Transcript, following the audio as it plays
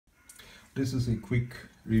This is a quick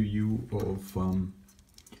review of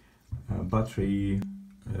battery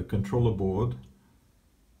controller board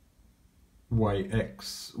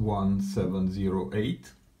YX-1708.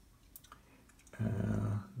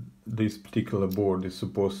 This particular board is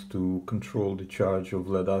supposed to control the charge of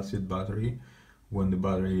lead acid battery. When the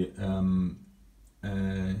battery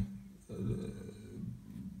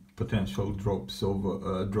potential drops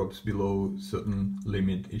below certain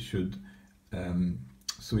limit, it should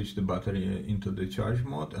switch the battery into the charge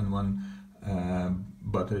mode, and when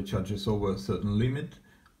battery charges over a certain limit,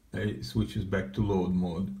 it switches back to load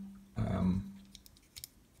mode.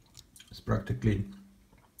 It's practically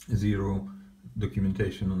zero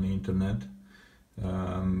documentation on the internet.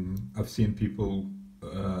 I've seen people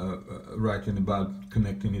writing about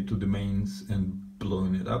connecting it to the mains and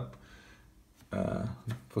blowing it up.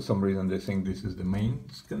 For some reason they think this is the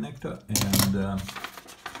mains connector, and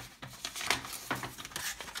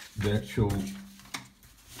the actual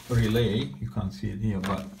relay, you can't see it here,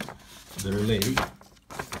 but the relay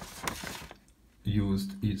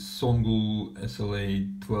used is Songle SLA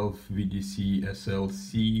 12 VDC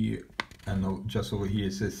SLC, and just over here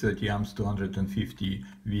it says 30 amps 250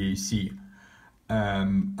 VAC.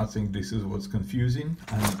 I think this is what's confusing,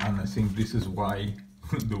 and I think this is why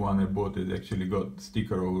the one I bought it actually got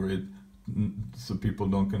sticker over it, so people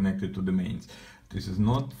don't connect it to the mains. This is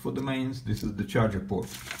not for the mains, this is the charger port.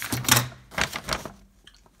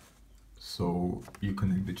 So you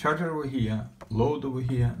connect the charger over here, load over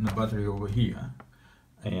here, and the battery over here.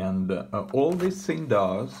 And all this thing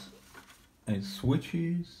does is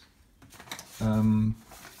switches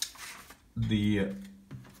the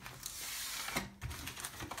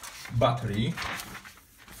battery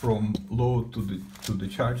from load to the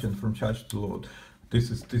charge, and from charge to load.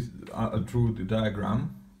 This I drew the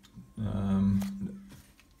diagram.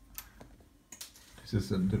 This is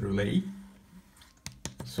the relay,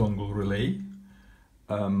 Songle relay.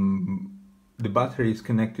 The battery is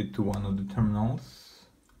connected to one of the terminals,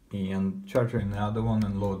 and charger in the other one,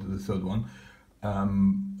 and load the third one.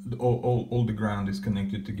 All the ground is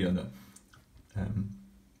connected together.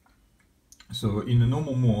 So in a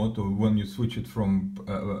normal mode, or when you switch it from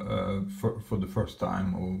for the first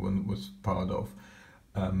time, or when it was powered off,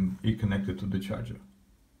 it connected to the charger.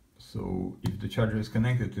 So if the charger is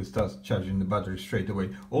connected, it starts charging the battery straight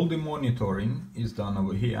away. All the monitoring is done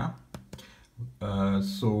over here.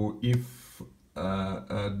 So if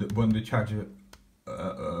when the charger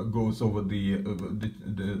goes over the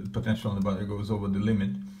potential on the battery goes over the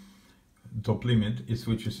limit, top limit, it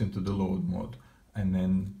switches into the load mode. And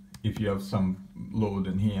then if you have some load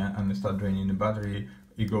in here and they start draining the battery,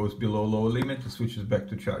 it goes below low limit, it switches back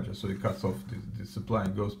to charger. So it cuts off the supply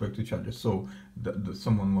and goes back to charger. So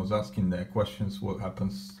someone was asking their questions, what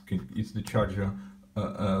happens, is the charger,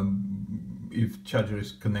 if charger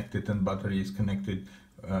is connected and battery is connected,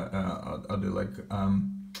 are they like, are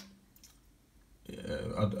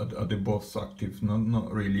they both active?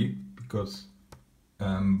 Not really, because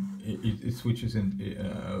it switches in,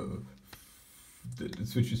 it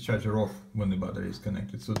switches charger off when the battery is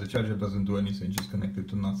connected, so the charger doesn't do anything, just connected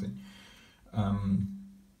to nothing.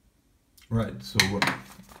 Right, so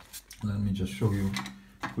let me just show you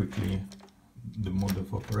quickly the mode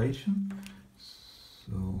of operation.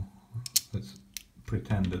 So let's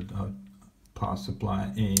pretend that our power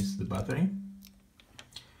supply is the battery.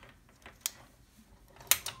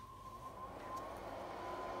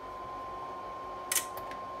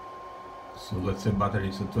 So let's say battery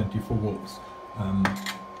is at 24 volts.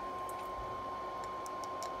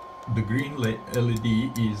 The green LED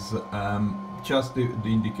is just the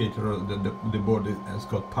indicator that the board has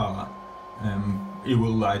got power. It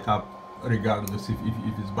will light up regardless if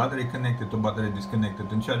it's battery connected or battery disconnected,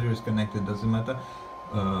 and charger is connected, doesn't matter.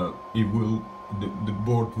 The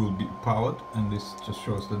board will be powered, and this just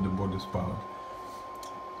shows that the board is powered.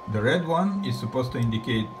 The red one is supposed to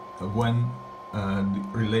indicate when the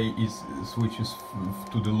relay switches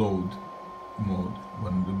to the load mode,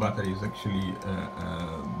 when the battery is actually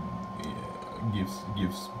gives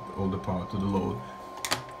all the power to the load.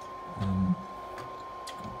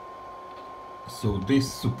 So this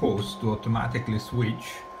is supposed to automatically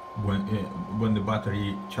switch when the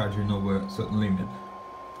battery charging over a certain limit.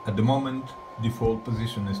 At the moment, default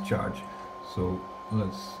position is charge. So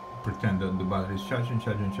let's pretend that the battery is charging.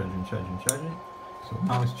 So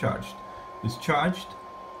now it's charged. It's charged,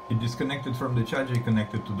 it disconnected from the charger,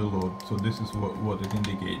 connected to the load. So this is what it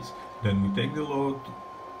indicates. Then we take the load,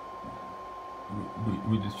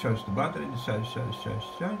 we discharge the battery, discharge,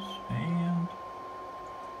 and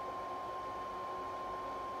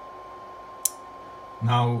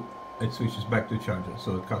now it switches back to charger,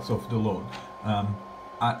 so it cuts off the load.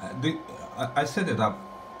 I set it up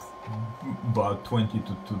about 20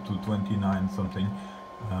 to 29 something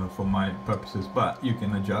for my purposes, but you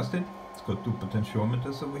can adjust it. It's got two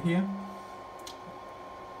potentiometers over here,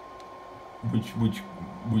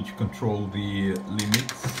 which control the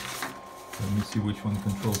limits. Let me see which one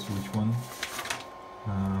controls which one.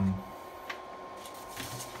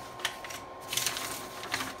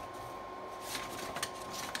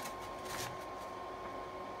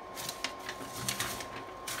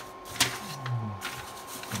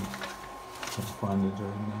 Find it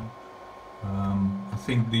right now. I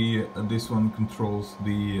think this one controls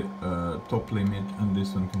the top limit, and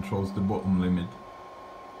this one controls the bottom limit.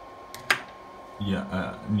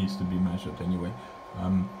 Yeah, needs to be measured anyway.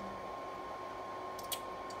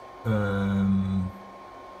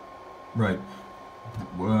 Right.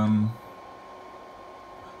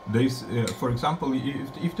 There's, for example,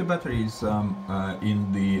 if the battery is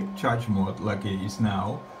in the charge mode like it is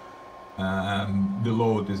now, the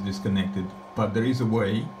load is disconnected, but there is a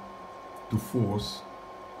way to force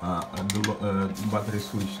the battery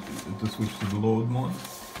switch to the load mode.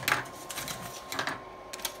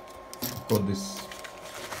 I've got this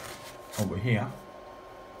over here.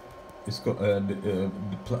 It's got the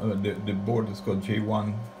board has got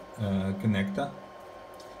J1 connector.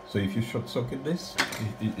 So if you short socket this,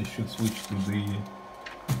 it should switch to the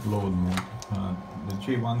load mode. The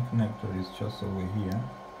J1 connector is just over here.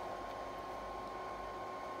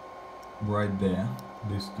 Right there,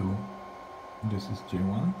 these two, this is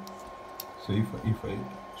J1. So if I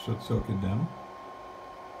short circuit them,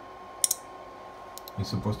 it's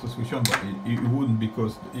supposed to switch on, but it wouldn't,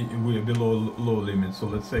 because we are below low limit. So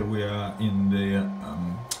let's say we are in the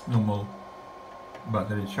normal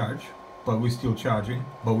battery charge, but we're still charging,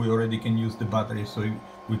 but we already can use the battery, so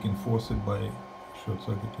we can force it by short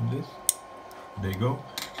circuiting this. There you go.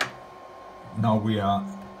 Now we are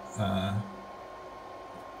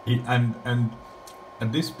and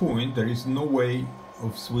at this point there is no way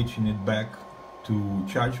of switching it back to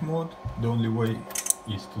charge mode. The only way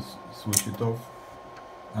is to switch it off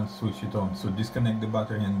and switch it on. So disconnect the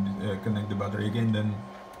battery and connect the battery again, then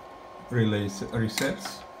relay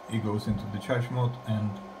resets, it goes into the charge mode, and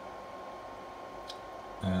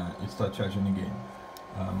it starts charging again.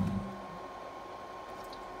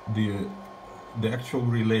 The actual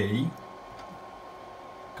relay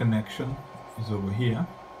connection is over here.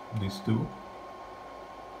 These two,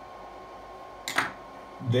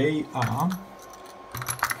 they are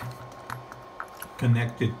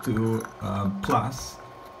connected to plus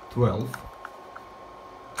 12.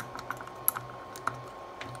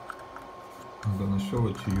 I'm gonna show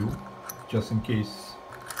it to you just in case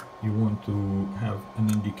you want to have an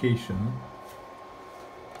indication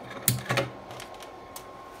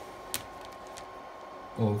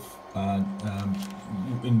of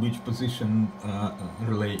in which position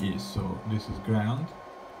relay is. So this is ground,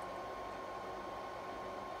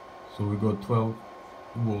 so we got 12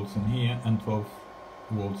 volts in here and 12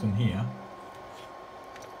 volts in here.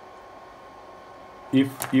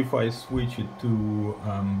 If I switch it to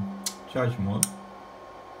charge mode,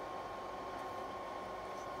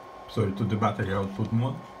 sorry, to the battery output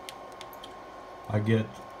mode, I get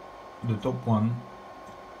the top one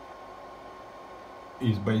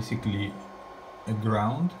is basically a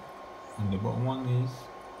ground and the bottom one is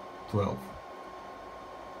 12.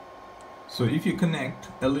 So if you connect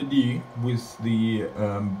LED with the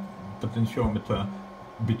potentiometer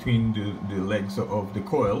between the legs of the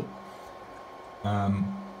coil,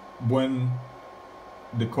 when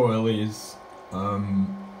the coil is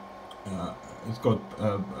it's got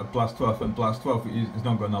a plus 12 and plus 12 is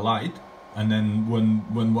not going to light, and then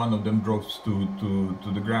when one of them drops to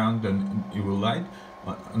the ground, then it will light.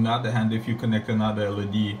 On the other hand, if you connect another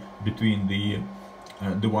LED between the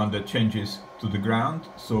one that changes to the ground,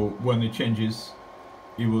 so when it changes,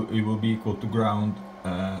 it will be equal to ground,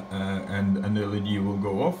 and the LED will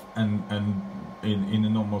go off, and in a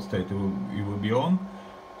normal state it will be on.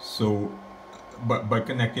 So but by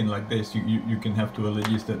connecting like this, you can have two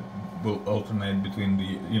LEDs that will alternate between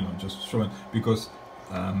the, just showing, because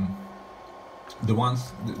the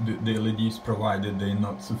LEDs provided, they're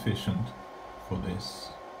not sufficient for this.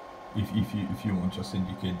 If you want just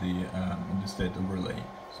indicate the state of relay,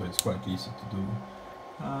 so it's quite easy to do.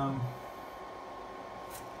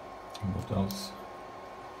 What else?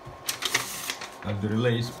 The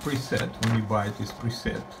relay is preset. When you buy it, it's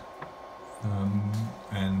preset,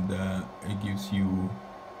 and it gives you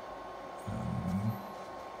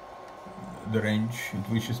the range at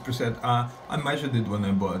which is preset. I measured it when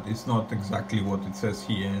I bought. It's not exactly what it says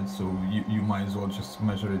here, so you might as well just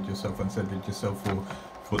measure it yourself and set it yourself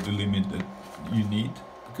for the limit that you need,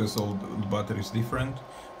 because all the battery is different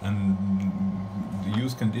and the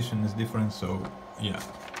use condition is different. So yeah,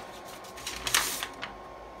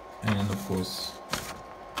 and of course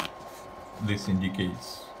this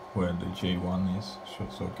indicates where the J1 is,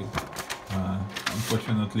 short circuit.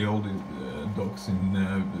 Unfortunately, all the docs in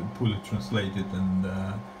poorly translated and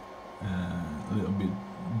a little bit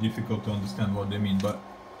difficult to understand what they mean, but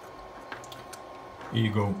here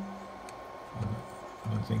you go.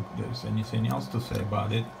 I don't think there's anything else to say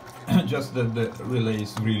about it. Just that the relay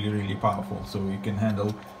is really powerful, so you can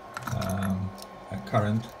handle a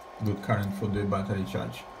good current for the battery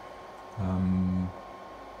charge.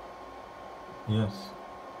 Yes.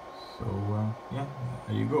 So yeah,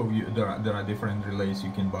 there you go. There are different relays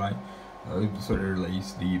you can buy.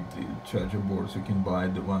 Relays, the charger boards you can buy,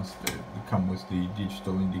 the ones that come with the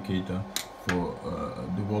digital indicator for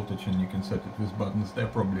the voltage, and you can set it with buttons. They're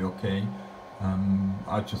probably okay.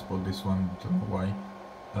 I just bought this one, don't know why,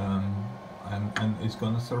 and it's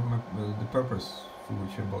gonna serve the purpose for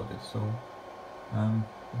which I bought it. So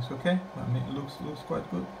it's okay. I mean, it looks quite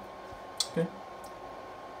good. Okay.